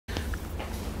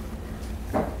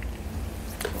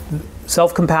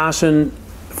self-compassion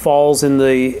falls in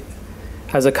the,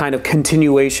 as a kind of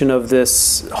continuation of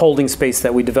this holding space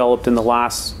that we developed in the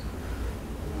last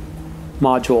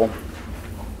module.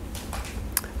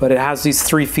 But it has these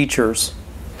three features.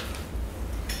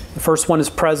 The first one is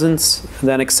presence,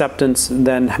 then acceptance, and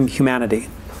then humanity.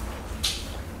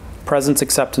 Presence,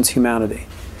 acceptance, humanity.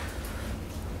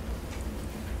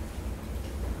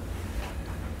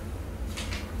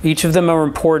 Each of them are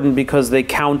important because they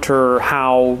counter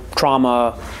how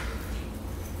trauma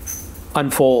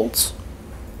unfolds.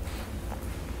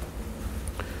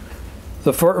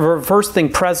 The first thing,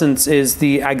 presence, is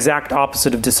the exact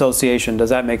opposite of dissociation. Does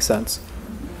that make sense?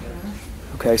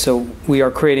 Okay, so we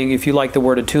are creating, if you like the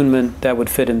word attunement, that would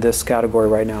fit in this category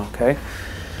right now, okay?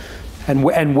 And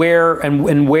where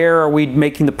are we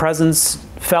making the presence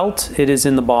felt? It is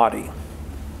in the body.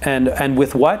 And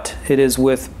with what? It is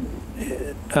with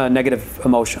negative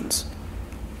emotions,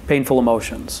 painful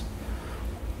emotions.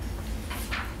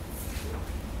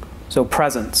 So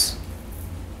presence.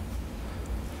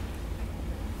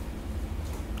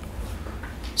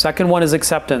 Second one is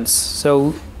acceptance.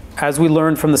 So as we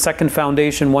learned from the second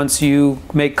foundation, once you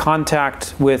make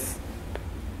contact with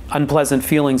unpleasant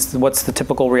feelings, what's the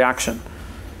typical reaction?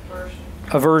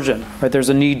 Aversion. Right? There's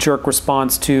a knee-jerk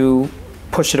response to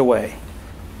push it away.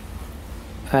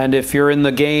 And if you're in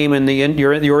the game and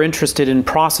you're interested in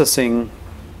processing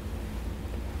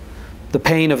the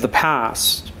pain of the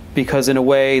past, because in a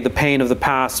way the pain of the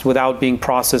past without being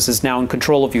processed is now in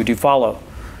control of you. Do you follow?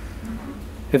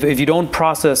 If you don't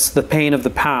process the pain of the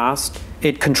past,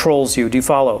 it controls you. Do you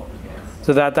follow?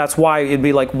 So that's why it'd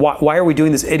be like, why are we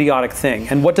doing this idiotic thing?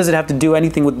 And what does it have to do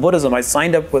anything with Buddhism? I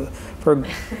signed up for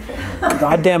a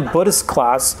goddamn Buddhist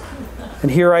class,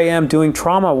 and here I am doing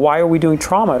trauma. Why are we doing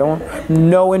trauma? I have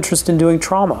no interest in doing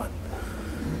trauma.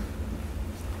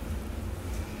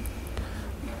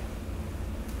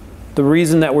 The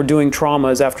reason that we're doing trauma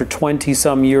is after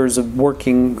 20-some years of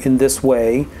working in this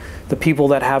way, the people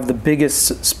that have the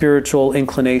biggest spiritual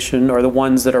inclination are the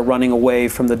ones that are running away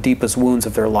from the deepest wounds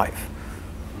of their life.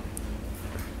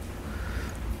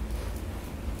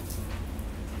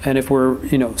 And if we're,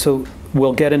 so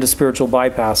we'll get into spiritual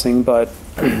bypassing, but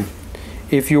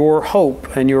if your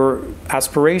hope and your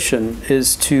aspiration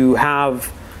is to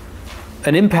have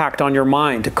an impact on your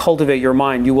mind, to cultivate your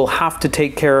mind, you will have to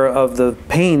take care of the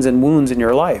pains and wounds in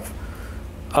your life.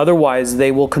 Otherwise,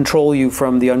 they will control you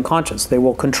from the unconscious. They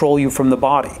will control you from the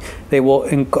body. They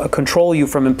will control you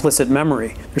from implicit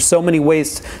memory. There's so many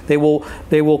ways. They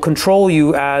will control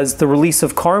you as the release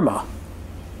of karma,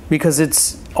 because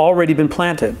it's already been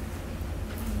planted.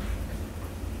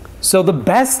 So the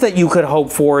best that you could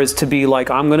hope for is to be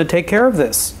like, I'm going to take care of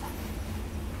this.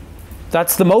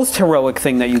 That's the most heroic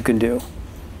thing that you can do.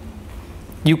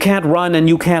 You can't run and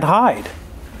you can't hide.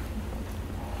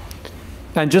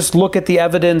 And just look at the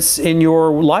evidence in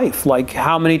your life. Like,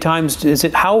 how many times is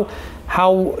it, how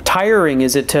tiring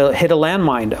is it to hit a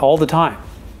landmine all the time?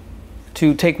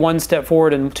 To take one step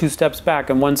forward and 2 steps back,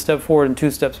 and 1 step forward and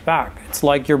 2 steps back. It's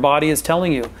like your body is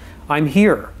telling you, I'm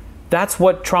here. That's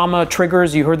what trauma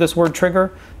triggers. You heard this word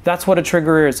trigger? That's what a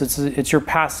trigger is. It's your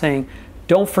past saying,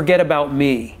 don't forget about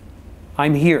me.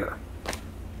 I'm here.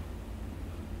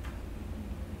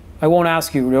 I won't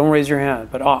ask you, don't raise your hand,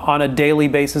 but on a daily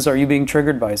basis, are you being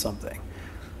triggered by something?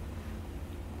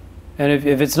 And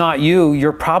if it's not you,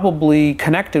 you're probably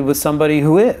connected with somebody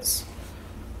who is.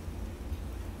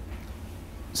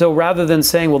 So rather than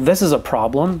saying, well, this is a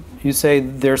problem, you say,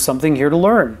 there's something here to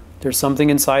learn. There's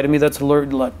something inside of me that's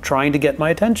trying to get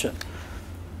my attention.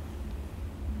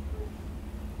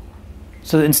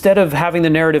 So instead of having the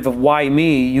narrative of why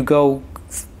me, you go,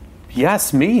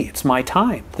 yes, me, it's my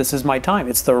time. This is my time.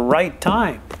 It's the right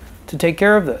time to take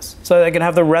care of this so that I can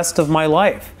have the rest of my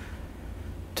life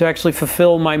to actually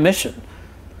fulfill my mission.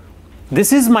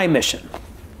 This is my mission.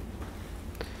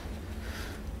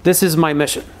 This is my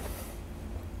mission.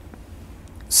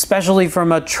 Especially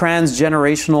from a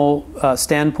transgenerational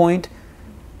standpoint,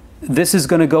 this is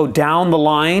going to go down the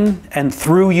line and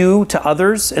through you to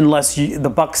others unless the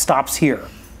buck stops here.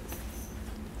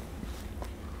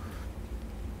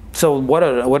 So what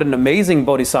an amazing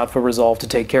bodhisattva resolve to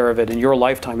take care of it in your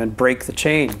lifetime and break the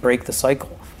chain, break the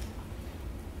cycle.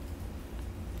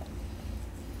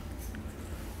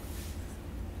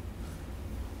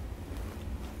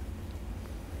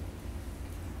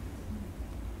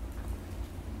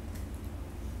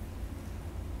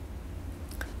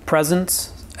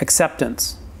 Presence,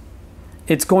 acceptance.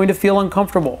 It's going to feel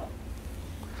uncomfortable.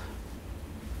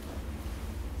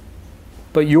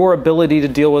 But your ability to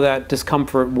deal with that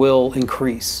discomfort will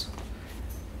increase.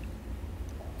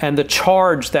 And the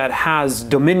charge that has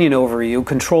dominion over you,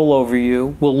 control over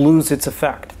you, will lose its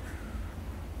effect.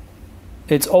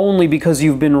 It's only because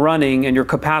you've been running and your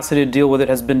capacity to deal with it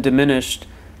has been diminished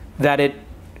that it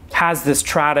has this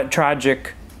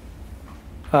tragic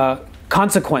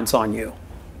consequence on you,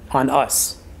 on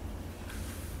us.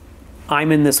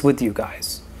 I'm in this with you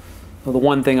guys. So the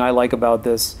one thing I like about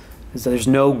this is that there's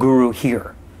no guru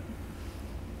here.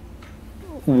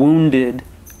 Wounded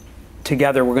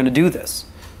together, we're going to do this.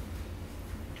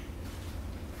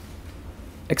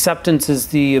 Acceptance is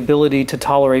the ability to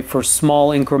tolerate for small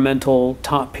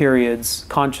incremental periods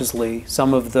consciously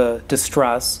some of the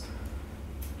distress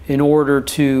in order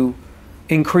to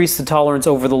increase the tolerance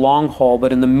over the long haul,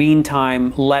 but in the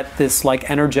meantime let this like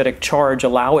energetic charge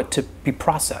allow it to be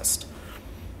processed.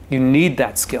 You need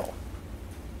that skill.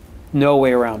 No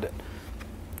way around it.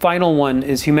 Final one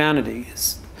is humanity.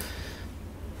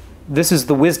 This is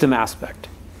the wisdom aspect,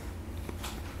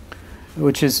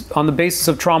 which is on the basis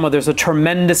of trauma, there's a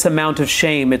tremendous amount of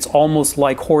shame. It's almost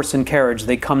like horse and carriage.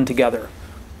 They come together.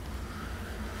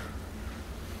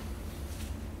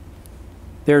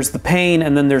 There's the pain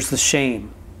and then there's the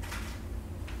shame.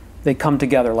 They come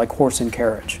together like horse and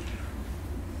carriage.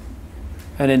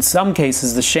 And in some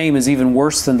cases, the shame is even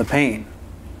worse than the pain.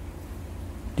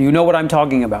 Do you know what I'm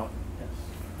talking about?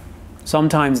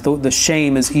 Sometimes the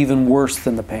shame is even worse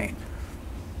than the pain.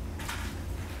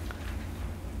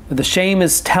 The shame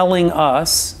is telling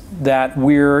us that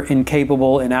we're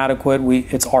incapable, inadequate,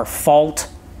 it's our fault.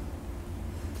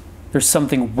 There's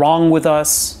something wrong with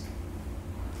us.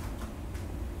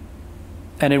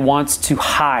 And it wants to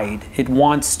hide. It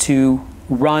wants to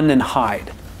run and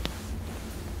hide.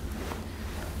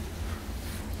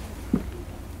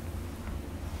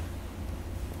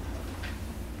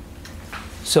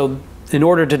 So in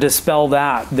order to dispel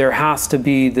that, there has to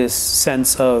be this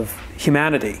sense of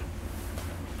humanity.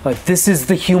 Like, this is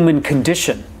the human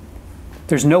condition.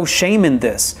 There's no shame in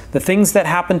this. The things that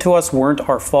happened to us weren't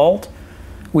our fault.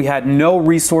 We had no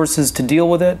resources to deal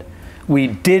with it. We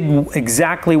did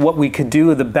exactly what we could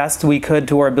do, the best we could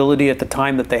to our ability at the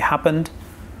time that they happened.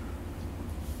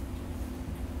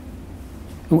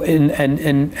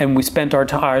 And we spent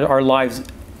our lives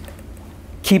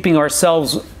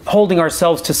holding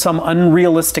ourselves to some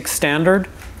unrealistic standard,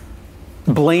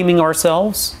 blaming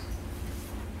ourselves.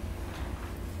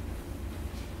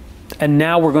 And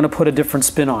now we're going to put a different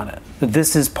spin on it. That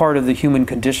this is part of the human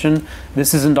condition.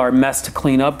 This isn't our mess to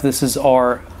clean up. This is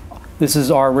our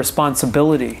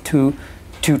responsibility to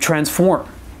transform.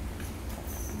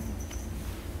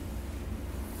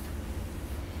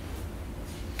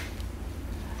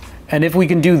 And if we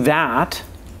can do that,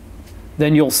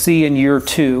 then you'll see in year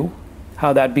 2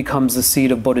 how that becomes the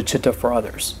seed of bodhicitta for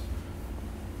others.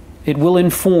 It will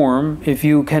inform if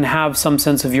you can have some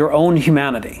sense of your own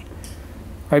humanity.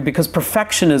 Right? Because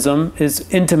perfectionism is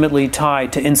intimately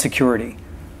tied to insecurity.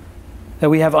 That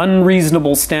we have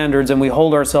unreasonable standards and we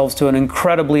hold ourselves to an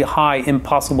incredibly high,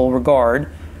 impossible regard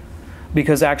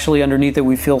because actually underneath it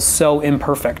we feel so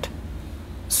imperfect,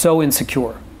 so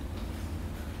insecure.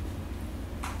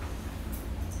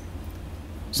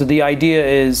 So the idea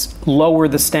is lower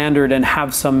the standard and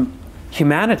have some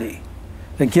humanity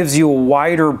that gives you a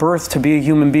wider berth to be a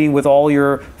human being with all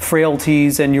your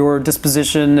frailties and your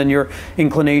disposition and your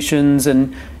inclinations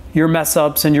and your mess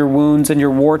ups and your wounds and your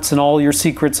warts and all your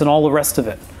secrets and all the rest of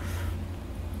it.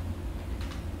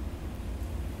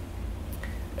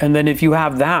 And then if you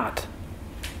have that,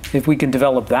 if we can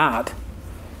develop that,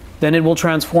 then it will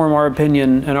transform our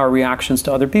opinion and our reactions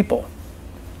to other people.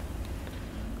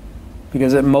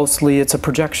 Because mostly it's a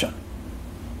projection.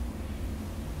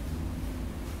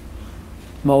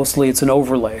 Mostly it's an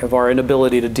overlay of our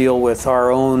inability to deal with our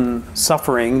own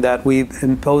suffering that we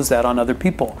impose that on other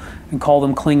people and call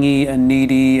them clingy and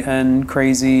needy and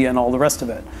crazy and all the rest of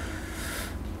it.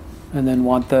 And then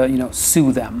want to,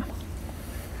 sue them.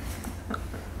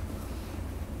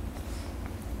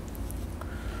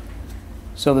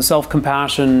 So the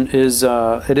self-compassion is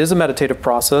it is a meditative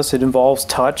process. It involves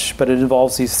touch, but it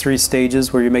involves these 3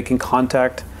 stages where you're making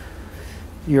contact.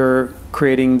 You're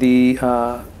creating the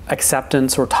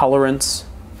acceptance or tolerance.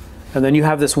 And then you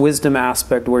have this wisdom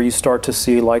aspect where you start to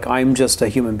see, like, I'm just a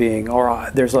human being. Or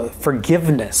there's a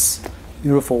forgiveness.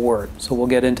 Beautiful word. So we'll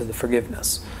get into the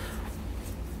forgiveness.